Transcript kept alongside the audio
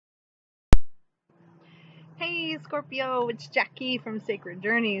Hey Scorpio, it's Jackie from Sacred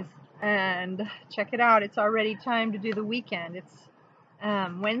Journeys, and check it out. It's already time to do the weekend. It's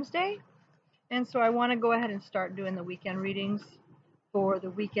Wednesday, and so I want to go ahead and start doing the weekend readings for the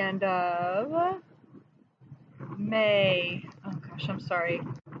weekend of May. Oh gosh, I'm sorry.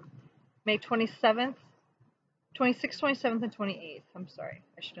 May 27th, 26th, 27th, and 28th. I'm sorry,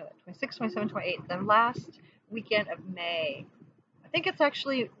 I should know that. 26th, 27th, 28th, the last weekend of May. I think it's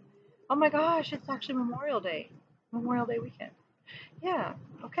actually, oh my gosh, it's actually Memorial Day weekend. Yeah,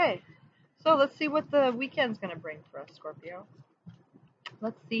 okay. So let's see what the weekend's going to bring for us, Scorpio.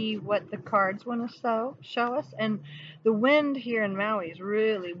 Let's see what the cards want to show us. And the wind here in Maui is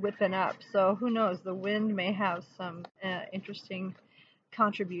really whipping up. So who knows, the wind may have some interesting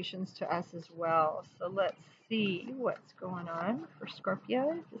contributions to us as well. So let's see what's going on for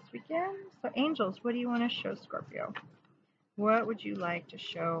Scorpio this weekend. So angels, what do you want to show Scorpio? What would you like to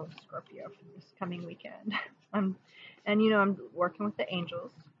show Scorpio for this coming weekend? I'm working with the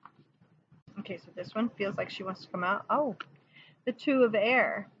angels. Okay, so this one feels like she wants to come out. Oh, the Two of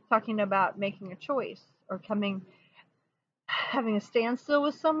Air, talking about making a choice or having a standstill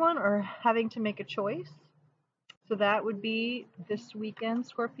with someone or having to make a choice. So that would be this weekend,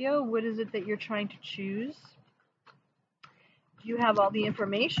 Scorpio. What is it that you're trying to choose? Do you have all the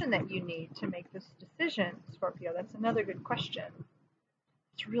information that you need to make this decision, Scorpio? That's another good question.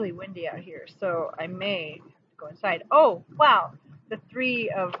 It's really windy out here, so I may go inside. Oh, wow, the Three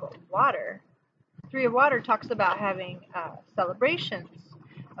of Water. Three of Water talks about having celebrations,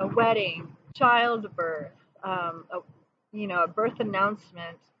 a wedding, childbirth, a birth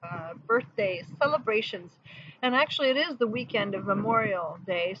announcement, birthdays, celebrations. And actually, it is the weekend of Memorial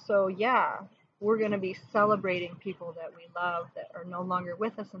Day, so yeah, we're going to be celebrating people that we love that are no longer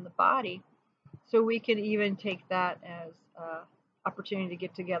with us in the body. So we could even take that as an opportunity to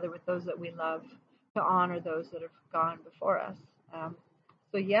get together with those that we love, to honor those that have gone before us.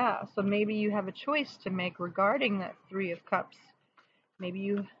 So maybe you have a choice to make regarding that Three of Cups. Maybe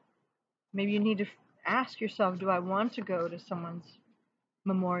you need to ask yourself, do I want to go to someone's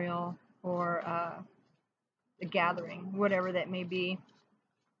memorial or a gathering, whatever that may be.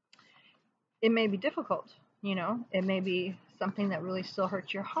 It may be difficult, it may be something that really still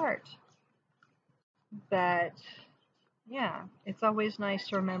hurts your heart. But yeah, it's always nice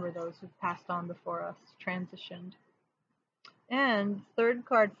to remember those who've passed on before us, transitioned. And third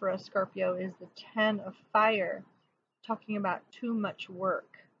card for us, Scorpio, is the Ten of Fire, talking about too much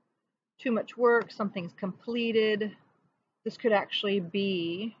work. Too much work, something's completed. This could actually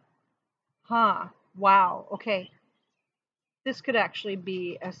be, wow, okay. This could actually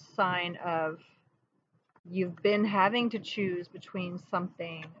be a sign of you've been having to choose between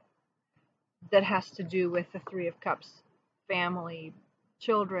something that has to do with the Three of Cups, family,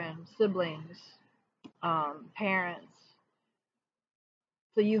 children, siblings, parents.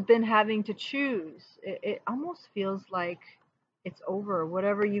 So you've been having to choose. It almost feels like it's over,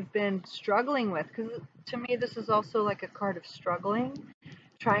 whatever you've been struggling with. Because to me, this is also like a card of struggling,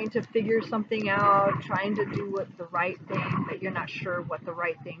 trying to figure something out, trying to do what the right thing, but you're not sure what the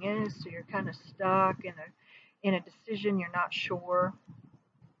right thing is. So you're kind of stuck in a decision you're not sure.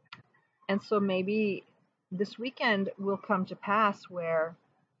 And so maybe this weekend will come to pass where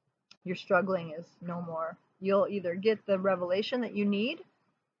your struggling is no more. You'll either get the revelation that you need,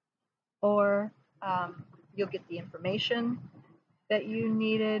 or you'll get the information that you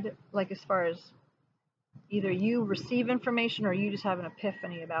needed, like as far as either you receive information or you just have an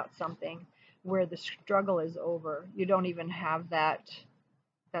epiphany about something where the struggle is over. You don't even have that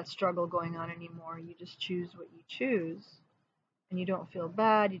struggle going on anymore. You just choose what you choose, and you don't feel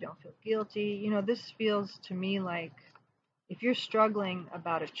bad, you don't feel guilty. This feels to me like if you're struggling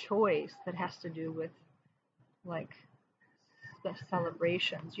about a choice that has to do with like the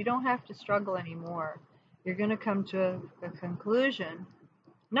celebrations, you don't have to struggle anymore. You're going to come to a conclusion,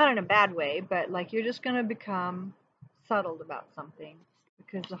 not in a bad way, but like you're just going to become settled about something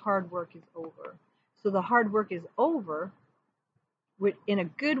because the hard work is over. So the hard work is over, in a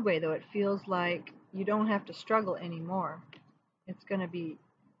good way though. It feels like you don't have to struggle anymore. It's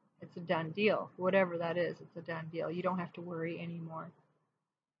a done deal. Whatever that is, it's a done deal. You don't have to worry anymore.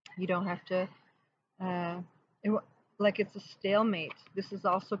 You don't have to, like it's a stalemate. This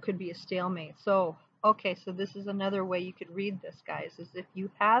also could be a stalemate. So, okay, so this is another way you could read this, guys, is if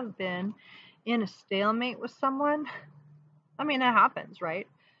you have been in a stalemate with someone, I mean, that happens, right?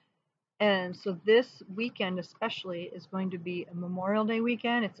 And so this weekend especially is going to be a Memorial Day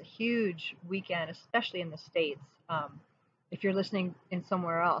weekend. It's a huge weekend, especially in the States. If you're listening in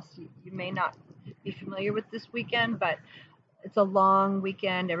somewhere else, you may not be familiar with this weekend, but It's a long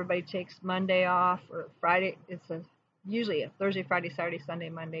weekend. Everybody takes Monday off or Friday. Usually a Thursday, Friday, Saturday, Sunday,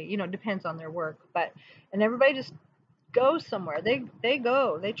 Monday. Depends on their work. And everybody just goes somewhere. They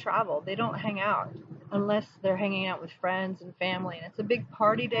travel. They don't hang out unless they're hanging out with friends and family. And it's a big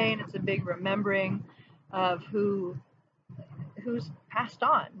party day, and it's a big remembering of who's passed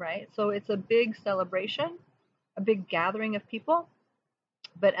on, right? So it's a big celebration, a big gathering of people.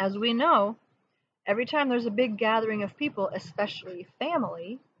 But as we know, every time there's a big gathering of people, especially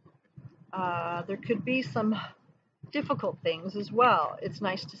family, there could be some difficult things as well. It's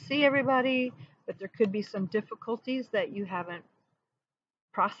nice to see everybody, but there could be some difficulties that you haven't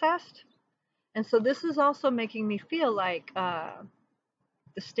processed. And so this is also making me feel like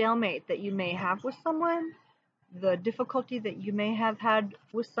the stalemate that you may have with someone, the difficulty that you may have had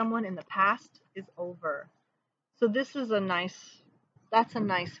with someone in the past is over. So that's a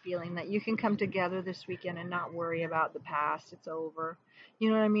nice feeling that you can come together this weekend and not worry about the past. It's over. You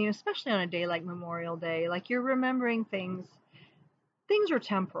know what I mean? Especially on a day like Memorial Day, like you're remembering things. Things are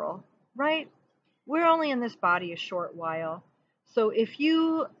temporal, right? We're only in this body a short while. So if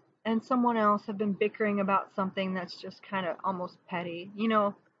you and someone else have been bickering about something that's just kind of almost petty,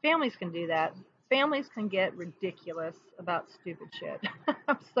 families can do that. Families can get ridiculous about stupid shit.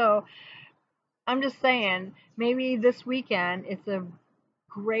 So I'm just saying, maybe this weekend it's a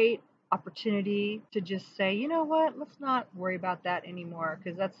great opportunity to just say, you know what, let's not worry about that anymore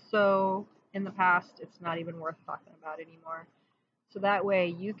because that's so in the past, it's not even worth talking about anymore. So that way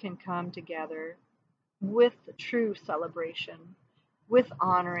you can come together with true celebration, with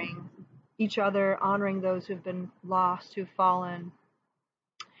honoring each other, honoring those who've been lost, who've fallen,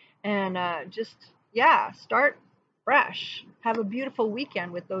 and start fresh. Have a beautiful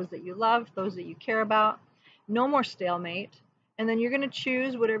weekend with those that you love, those that you care about. No more stalemate. And then you're going to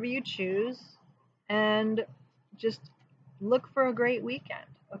choose whatever you choose and just look for a great weekend,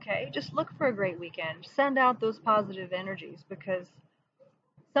 okay? Just look for a great weekend. Send out those positive energies because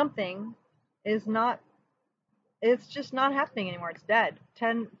something is not, it's just not happening anymore. It's dead.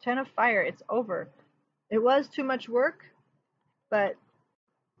 10 of fire, it's over. It was too much work, but,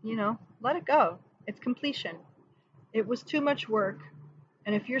 let it go. It's completion. It was too much work.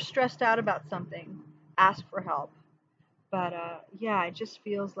 And if you're stressed out about something, ask for help. But it just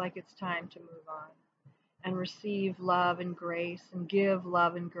feels like it's time to move on and receive love and grace and give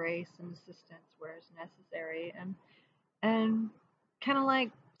love and grace and assistance where it's necessary and kind of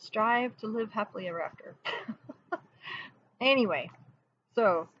like strive to live happily ever after. Anyway,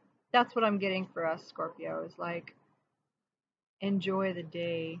 so that's what I'm getting for us, Scorpio, is like enjoy the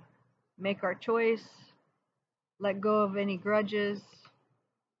day, make our choice, let go of any grudges.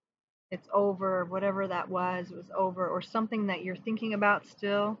 It's over, whatever that was, it was over, or something that you're thinking about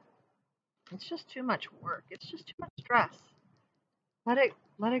still. It's just too much work. It's just too much stress. Let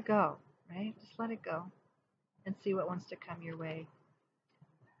it go, right? Just let it go and see what wants to come your way.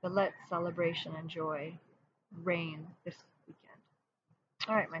 But let celebration and joy reign this weekend.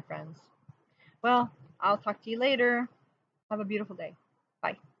 All right, my friends. Well, I'll talk to you later. Have a beautiful day.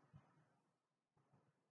 Bye.